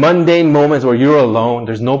 mundane moments where you're alone?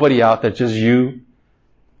 There's nobody out there, just you.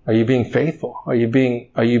 Are you being faithful? Are you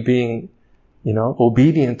being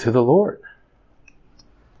obedient to the Lord?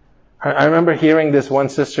 I remember hearing this one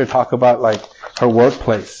sister talk about her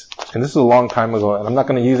workplace. And this is a long time ago, and I'm not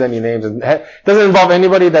going to use any names. It doesn't involve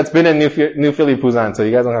anybody that's been in New Philly, Busan, so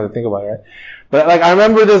you guys don't have to think about it, right? But I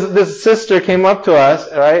remember this sister came up to us,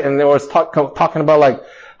 right, and they were talking about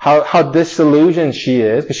how disillusioned she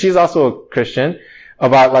is, because she's also a Christian,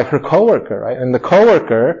 about her coworker, right? And the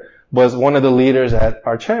coworker was one of the leaders at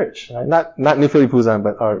our church, right? Not New Philly, Busan,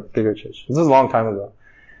 but our bigger church. This is a long time ago.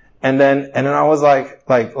 And then I was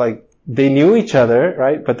they knew each other,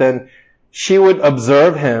 right? But then she would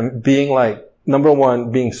observe him being number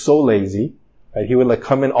one, being so lazy, right? He would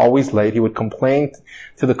come in always late. He would complain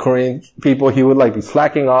to the Korean people. He would be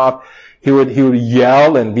slacking off. He would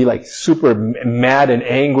yell and be super mad and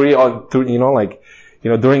angry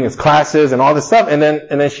during his classes and all this stuff. And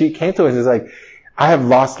then she came to us and was I have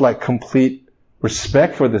lost complete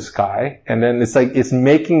respect for this guy. And then it's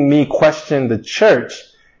making me question the church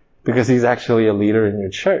because he's actually a leader in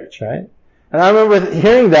your church, right? And I remember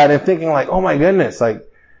hearing that and thinking oh my goodness, and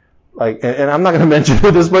I'm not going to mention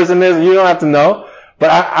who this person is, you don't have to know,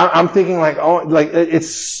 but I'm thinking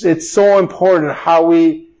it's so important how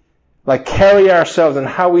we carry ourselves and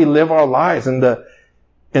how we live our lives in the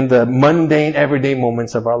mundane, everyday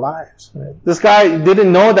moments of our lives. Right? This guy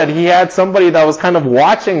didn't know that he had somebody that was kind of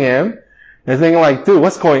watching him and thinking dude,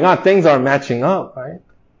 what's going on? Things aren't matching up, right?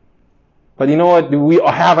 But you know what? We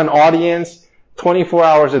have an audience 24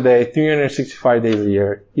 hours a day, 365 days a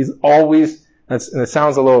year. He's always, and it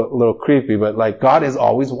sounds a little creepy, but God is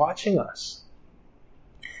always watching us.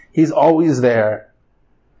 He's always there.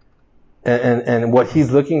 And what He's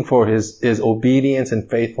looking for is obedience and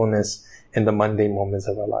faithfulness in the mundane moments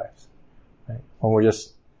of our lives. Right? When we're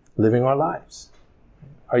just living our lives.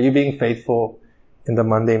 Are you being faithful in the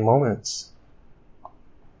mundane moments?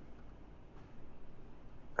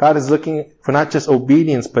 God is looking for not just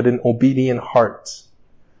obedience, but an obedient heart.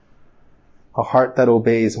 A heart that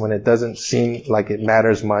obeys when it doesn't seem like it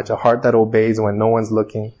matters much. A heart that obeys when no one's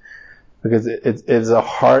looking. Because it's a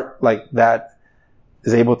heart that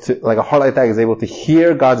is able to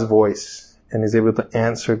hear God's voice and is able to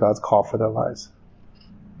answer God's call for their lives.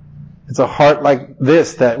 It's a heart like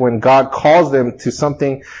this that when God calls them to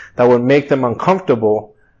something that would make them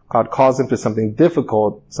uncomfortable, God calls them to something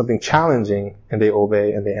difficult, something challenging, and they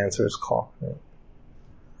obey and they answer His call. Right?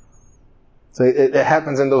 So it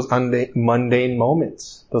happens in those mundane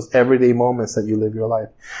moments, those everyday moments that you live your life.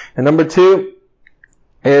 And number 2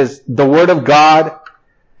 is the Word of God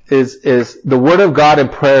the Word of God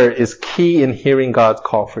and prayer is key in hearing God's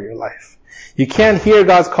call for your life. You can't hear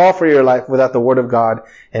God's call for your life without the Word of God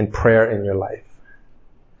and prayer in your life.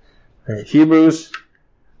 Right? Hebrews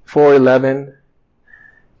 4:11.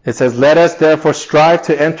 It says, "Let us therefore strive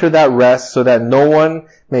to enter that rest so that no one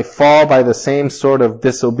may fall by the same sort of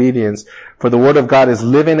disobedience. For the Word of God is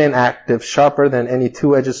living and active, sharper than any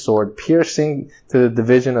two-edged sword, piercing to the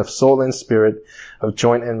division of soul and spirit, of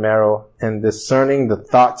joint and marrow, and discerning the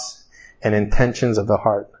thoughts and intentions of the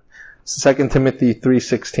heart. 2 Timothy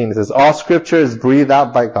 3:16, it says, all scripture is breathed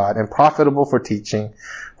out by God and profitable for teaching,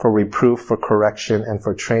 for reproof, for correction, and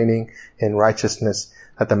for training in righteousness,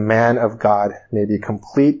 that the man of God may be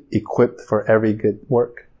complete, equipped for every good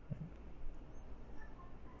work.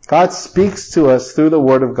 God speaks to us through the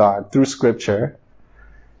Word of God, through Scripture,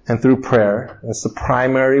 and through prayer. It's the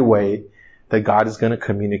primary way that God is going to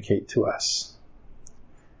communicate to us.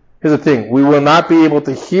 Here's the thing. We will not be able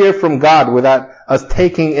to hear from God without us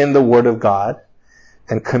taking in the Word of God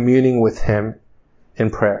and communing with Him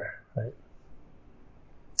in prayer. Right?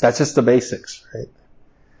 That's just the basics. Right?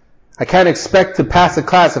 I can't expect to pass a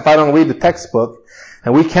class if I don't read the textbook,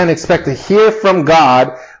 and we can't expect to hear from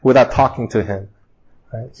God without talking to Him.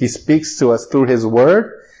 Right? He speaks to us through His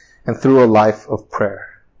Word and through a life of prayer.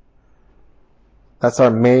 That's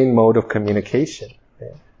our main mode of communication.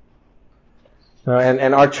 Right?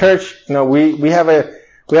 And our church, we have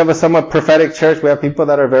a somewhat prophetic church. We have people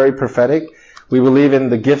that are very prophetic. We believe in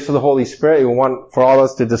the gifts of the Holy Spirit. We want for all of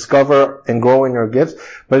us to discover and grow in your gifts.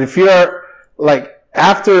 But if you're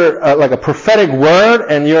after a prophetic word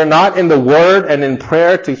and you're not in the Word and in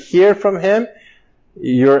prayer to hear from Him,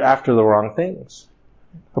 you're after the wrong things.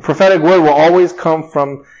 A prophetic word will always come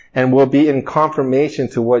from and will be in confirmation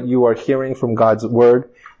to what you are hearing from God's Word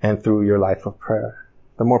and through your life of prayer.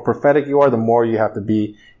 The more prophetic you are, the more you have to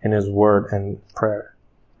be in His Word and prayer.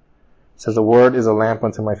 It says, the Word is a lamp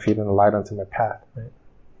unto my feet and a light unto my path. Right?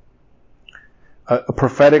 A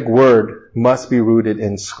prophetic word must be rooted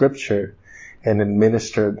in Scripture and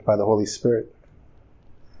administered by the Holy Spirit.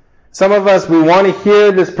 Some of us, we want to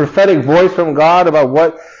hear this prophetic voice from God about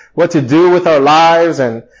what to do with our lives,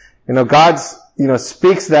 and God's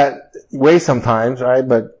speaks that way sometimes, right?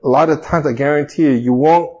 But a lot of times, I guarantee you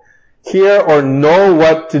won't hear or know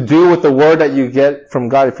what to do with the word that you get from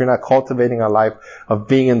God if you're not cultivating a life of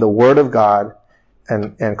being in the Word of God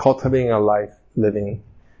and cultivating a life, living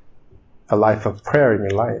a life of prayer in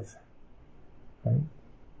your life. Right?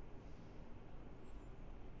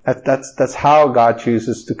 That's how God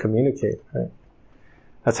chooses to communicate, right?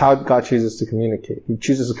 That's how God chooses to communicate. He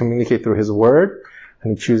chooses to communicate through His Word,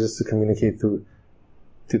 and He chooses to communicate through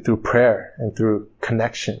prayer and through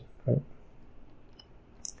connection. Right?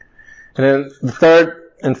 And then the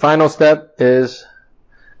third and final step is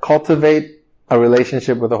cultivate a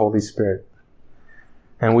relationship with the Holy Spirit.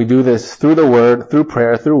 And we do this through the Word, through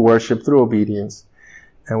prayer, through worship, through obedience.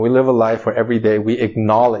 And we live a life where every day we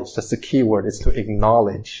acknowledge, that's the key word, is to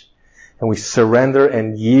acknowledge. And we surrender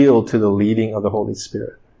and yield to the leading of the Holy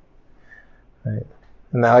Spirit. Right?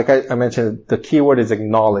 And now, like I mentioned, the key word is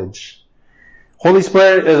acknowledge. Holy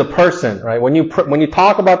Spirit is a person, right? When you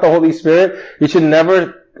talk about the Holy Spirit, you should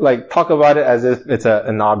never talk about it as if it's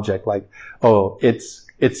an object,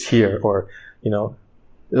 it's here, or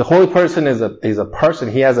the Holy Person is a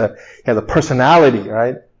person. He has a personality,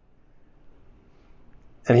 right?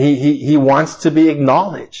 And he wants to be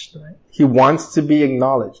acknowledged, right? He wants to be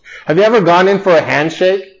acknowledged. Have you ever gone in for a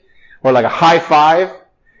handshake or a high five,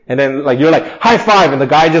 and then you're high five, and the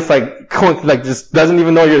guy just just doesn't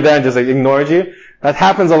even know you're there and just ignores you? That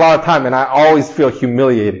happens a lot of time, and I always feel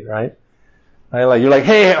humiliated, right? You're like,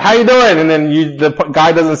 hey, how you doing? And then the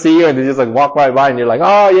guy doesn't see you, and they just walk right by, and you're like,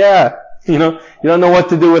 oh yeah, you don't know what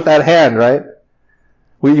to do with that hand, right?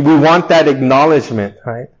 We want that acknowledgement,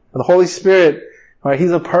 right? The Holy Spirit, right?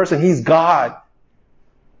 He's a person. He's God.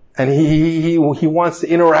 And He wants to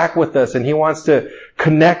interact with us, and He wants to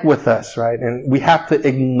connect with us, right? And we have to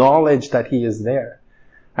acknowledge that He is there.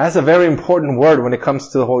 That's a very important word when it comes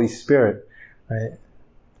to the Holy Spirit, right?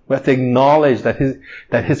 We have to acknowledge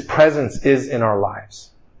that His presence is in our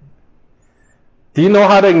lives. Do you know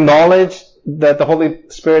how to acknowledge that the Holy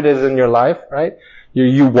Spirit is in your life, right?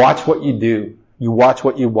 You watch what you do. You watch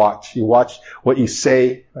what you watch. You watch what you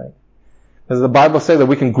say, right? As the Bible says that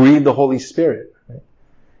we can grieve the Holy Spirit, right?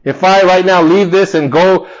 If I right now leave this and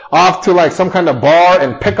go off to some kind of bar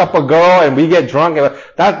and pick up a girl and we get drunk,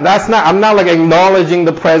 I'm not acknowledging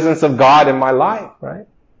the presence of God in my life, right?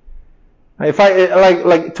 If I,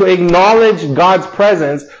 to acknowledge God's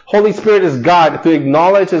presence, Holy Spirit is God, to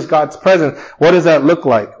acknowledge God's presence, what does that look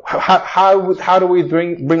like? How do we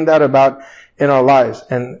bring that about in our lives?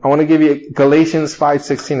 And I want to give you Galatians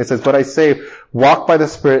 5:16. It says, but I say, walk by the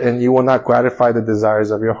Spirit and you will not gratify the desires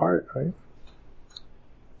of your heart, right?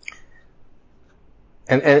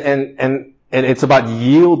 And it's about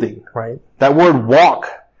yielding, right? That word walk,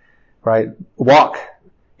 right? Walk.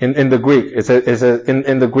 In the Greek,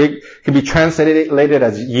 in the Greek, can be translated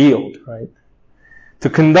as yield, right? To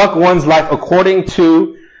conduct one's life according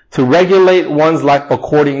to regulate one's life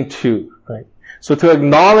according to, right? So to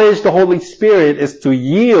acknowledge the Holy Spirit is to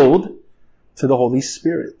yield to the Holy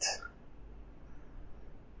Spirit.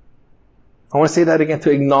 I want to say that again.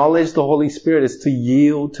 To acknowledge the Holy Spirit is to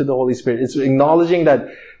yield to the Holy Spirit. It's acknowledging that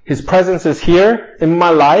His presence is here in my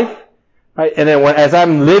life, right? And then as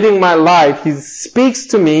I'm living my life, He speaks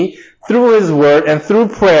to me through His Word and through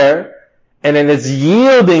prayer, and then it's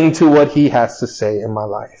yielding to what He has to say in my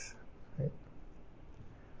life. Right?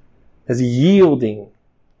 It's yielding.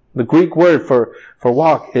 The Greek word for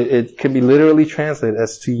walk, it can be literally translated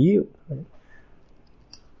as to yield. Right?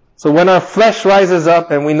 So when our flesh rises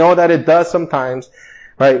up, and we know that it does sometimes,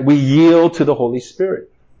 right, we yield to the Holy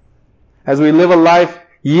Spirit. As we live a life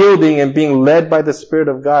yielding and being led by the Spirit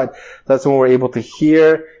of God, that's when we're able to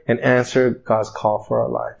hear and answer God's call for our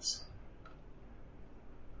lives.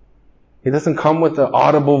 He doesn't come with an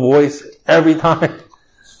audible voice every time.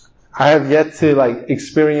 I have yet to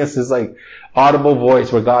experience this audible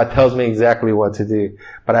voice where God tells me exactly what to do.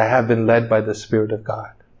 But I have been led by the Spirit of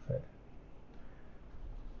God.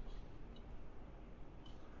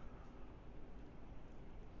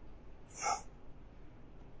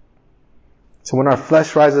 So when our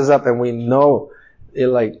flesh rises up and we know it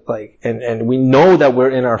and we know that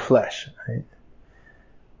we're in our flesh, right?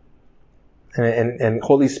 And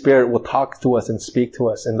Holy Spirit will talk to us and speak to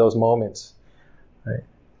us in those moments, right?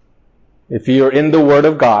 If you're in the Word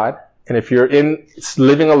of God, and if you're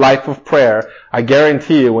living a life of prayer, I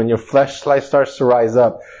guarantee you when your flesh life starts to rise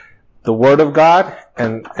up, the Word of God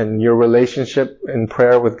and your relationship in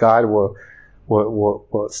prayer with God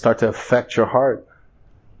will start to affect your heart.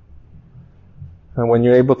 And when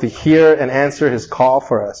you're able to hear and answer His call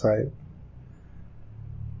for us, right?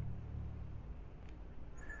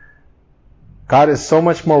 God is so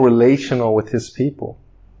much more relational with His people.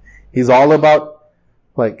 He's all about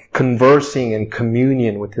conversing and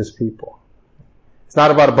communion with His people. It's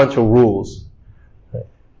not about a bunch of rules.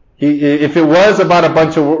 If it was about a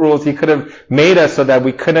bunch of rules, He could have made us so that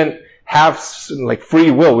we couldn't have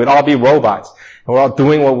free will. We'd all be robots. And we're all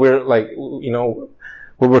doing what we're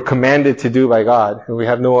what we're commanded to do by God, and we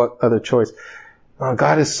have no other choice.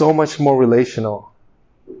 God is so much more relational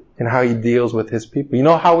in how He deals with His people. You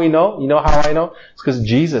know how we know? You know how I know? It's because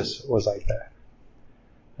Jesus was like that.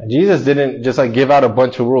 And Jesus didn't just give out a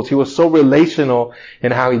bunch of rules. He was so relational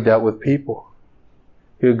in how He dealt with people.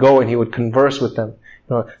 He would go and He would converse with them.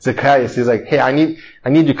 Zacchaeus, he's like, hey, I need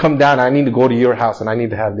you to come down. I need to go to your house and I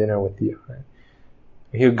need to have dinner with you. Right?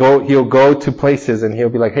 He'll go to places and he'll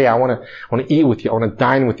be like, hey, I want to eat with you. I want to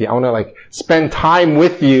dine with you. I want to spend time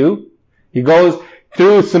with you. He goes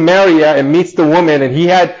through Samaria and meets the woman, and he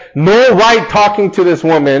had no right talking to this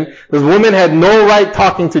woman. This woman had no right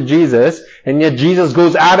talking to Jesus, and yet Jesus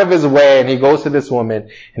goes out of His way and He goes to this woman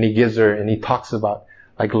and He gives her, and He talks about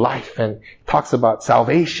life and talks about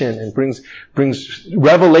salvation and brings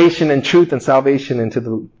revelation and truth and salvation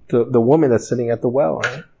into the woman that's sitting at the well,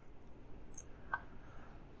 right?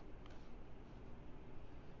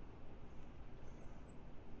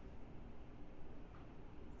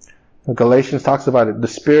 Galatians talks about it. The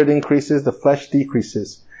Spirit increases, the flesh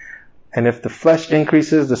decreases. And if the flesh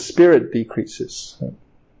increases, the Spirit decreases.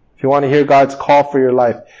 If you want to hear God's call for your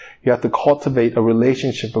life, you have to cultivate a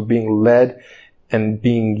relationship of being led and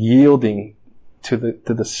being yielding to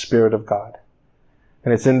the Spirit of God.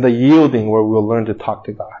 And it's in the yielding where we'll learn to talk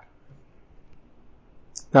to God.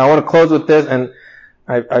 Now I want to close with this, and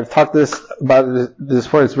I've talked about this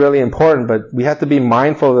before. It's really important, but we have to be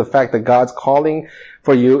mindful of the fact that God's calling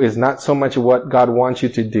for you is not so much what God wants you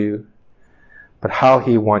to do, but how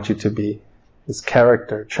He wants you to be. His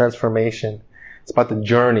character, transformation. It's about the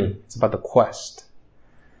journey. It's about the quest.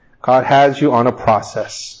 God has you on a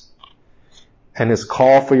process, and His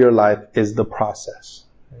call for your life is the process.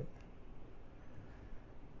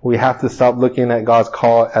 We have to stop looking at God's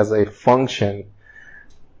call as a function.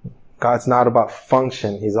 God's not about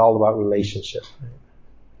function. He's all about relationship.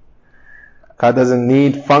 God doesn't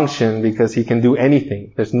need function because He can do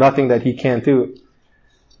anything. There's nothing that He can't do.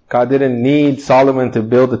 God didn't need Solomon to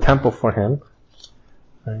build a temple for Him.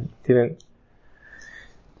 Right? He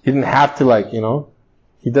didn't have to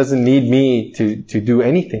He doesn't need me to do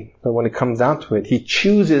anything. But when it comes down to it, He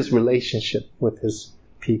chooses relationship with His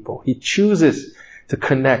people. He chooses to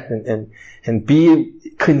connect and be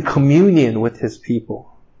in communion with His people.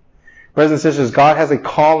 Brothers and sisters, God has a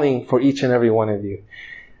calling for each and every one of you.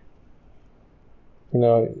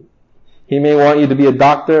 He may want you to be a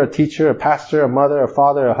doctor, a teacher, a pastor, a mother, a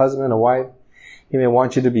father, a husband, a wife. He may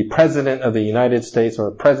want you to be president of the United States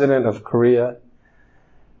or president of Korea.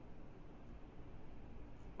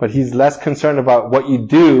 But He's less concerned about what you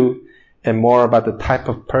do and more about the type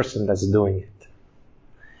of person that's doing it.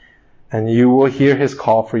 And you will hear His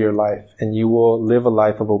call for your life, and you will live a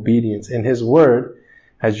life of obedience in His Word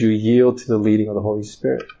as you yield to the leading of the Holy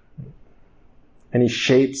Spirit. And He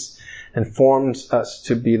shapes and forms us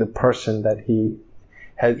to be the person that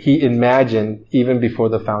He imagined even before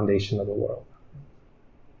the foundation of the world.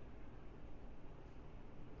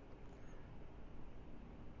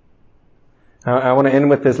 I want to end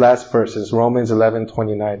with this last verse. It's Romans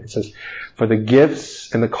 11:29. It says, "For the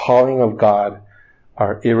gifts and the calling of God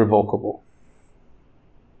are irrevocable."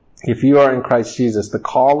 If you are in Christ Jesus, the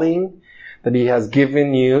calling that He has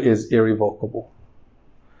given you is irrevocable.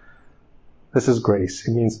 This is grace.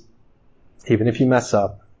 It means even if you mess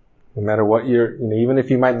up, no matter what even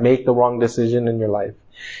if you might make the wrong decision in your life,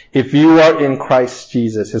 if you are in Christ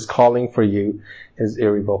Jesus, His calling for you is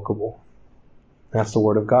irrevocable. That's the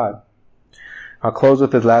Word of God. I'll close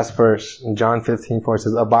with this last verse in John 15:4. It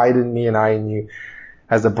says, "Abide in me and I in you.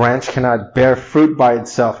 As the branch cannot bear fruit by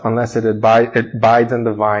itself unless it abides in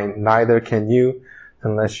the vine, neither can you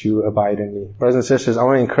unless you abide in me." Brothers and sisters, I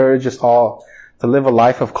want to encourage us all to live a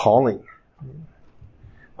life of calling.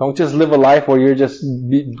 Don't just live a life where you're just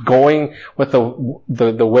going with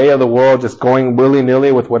the way of the world, just going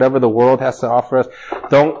willy-nilly with whatever the world has to offer us.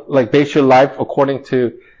 Don't base your life according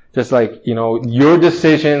to just your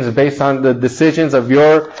decisions based on the decisions of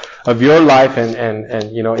your life and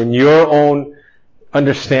in your own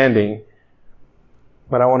understanding.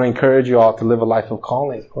 But I want to encourage you all to live a life of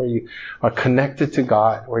calling, where you are connected to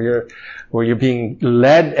God, where you're being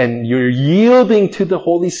led and you're yielding to the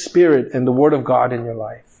Holy Spirit and the Word of God in your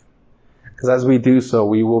life. Because as we do so,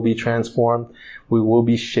 we will be transformed, we will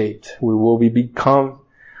be shaped, we will become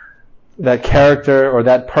that character or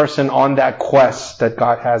that person on that quest that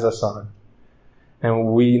God has us on. And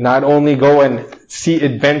we not only go and see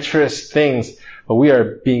adventurous things, but we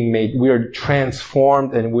are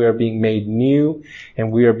transformed and we are being made new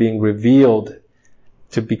and we are being revealed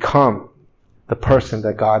to become the person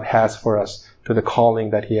that God has for us, to the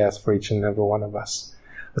calling that He has for each and every one of us.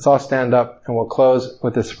 Let's all stand up and we'll close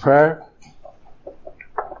with this prayer.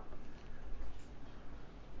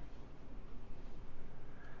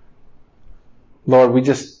 Lord,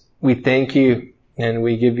 we thank You and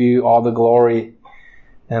we give You all the glory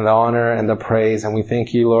and the honor and the praise. And we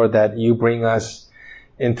thank You, Lord, that You bring us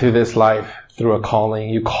into this life through a calling.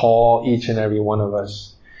 You call each and every one of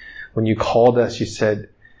us. When You called us, You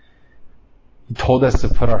told us to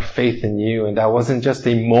put our faith in You. And that wasn't just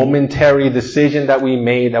a momentary decision that we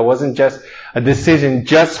made. That wasn't just a decision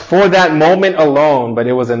just for that moment alone, but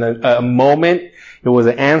it was a moment. It was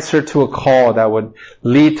an answer to a call that would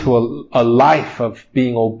lead to a life of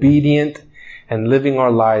being obedient and living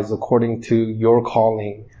our lives according to Your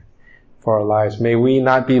calling for our lives. May we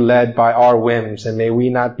not be led by our whims, and may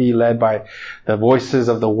we not be led by the voices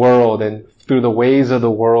of the world and through the ways of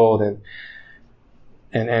the world and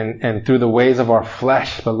through the ways of our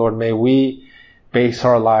flesh. But Lord, may we base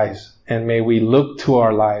our lives and may we look to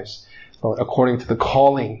our lives, Lord, according to the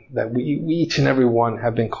calling that we each and every one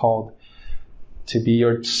have been called to be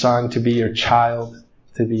Your son, to be Your child,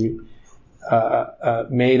 to be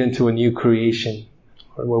made into a new creation,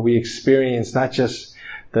 where we experience not just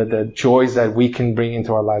the joys that we can bring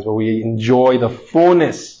into our lives, but we enjoy the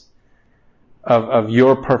fullness of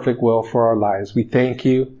Your perfect will for our lives. We thank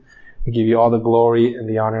You. We give You all the glory and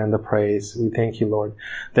the honor and the praise. We thank You, Lord.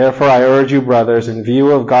 Therefore, I urge you, brothers, in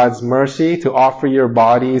view of God's mercy, to offer your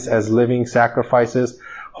bodies as living sacrifices,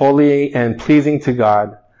 holy and pleasing to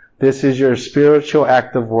God. This is your spiritual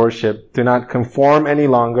act of worship. Do not conform any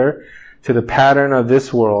longer to the pattern of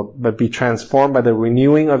this world, but be transformed by the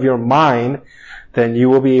renewing of your mind. Then you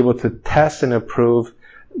will be able to test and approve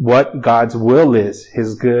what God's will is,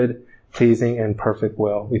 His good, pleasing, and perfect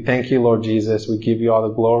will. We thank You, Lord Jesus. We give You all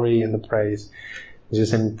the glory and the praise. In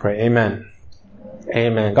Jesus' name we pray. Amen.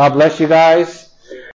 Amen. God bless you guys.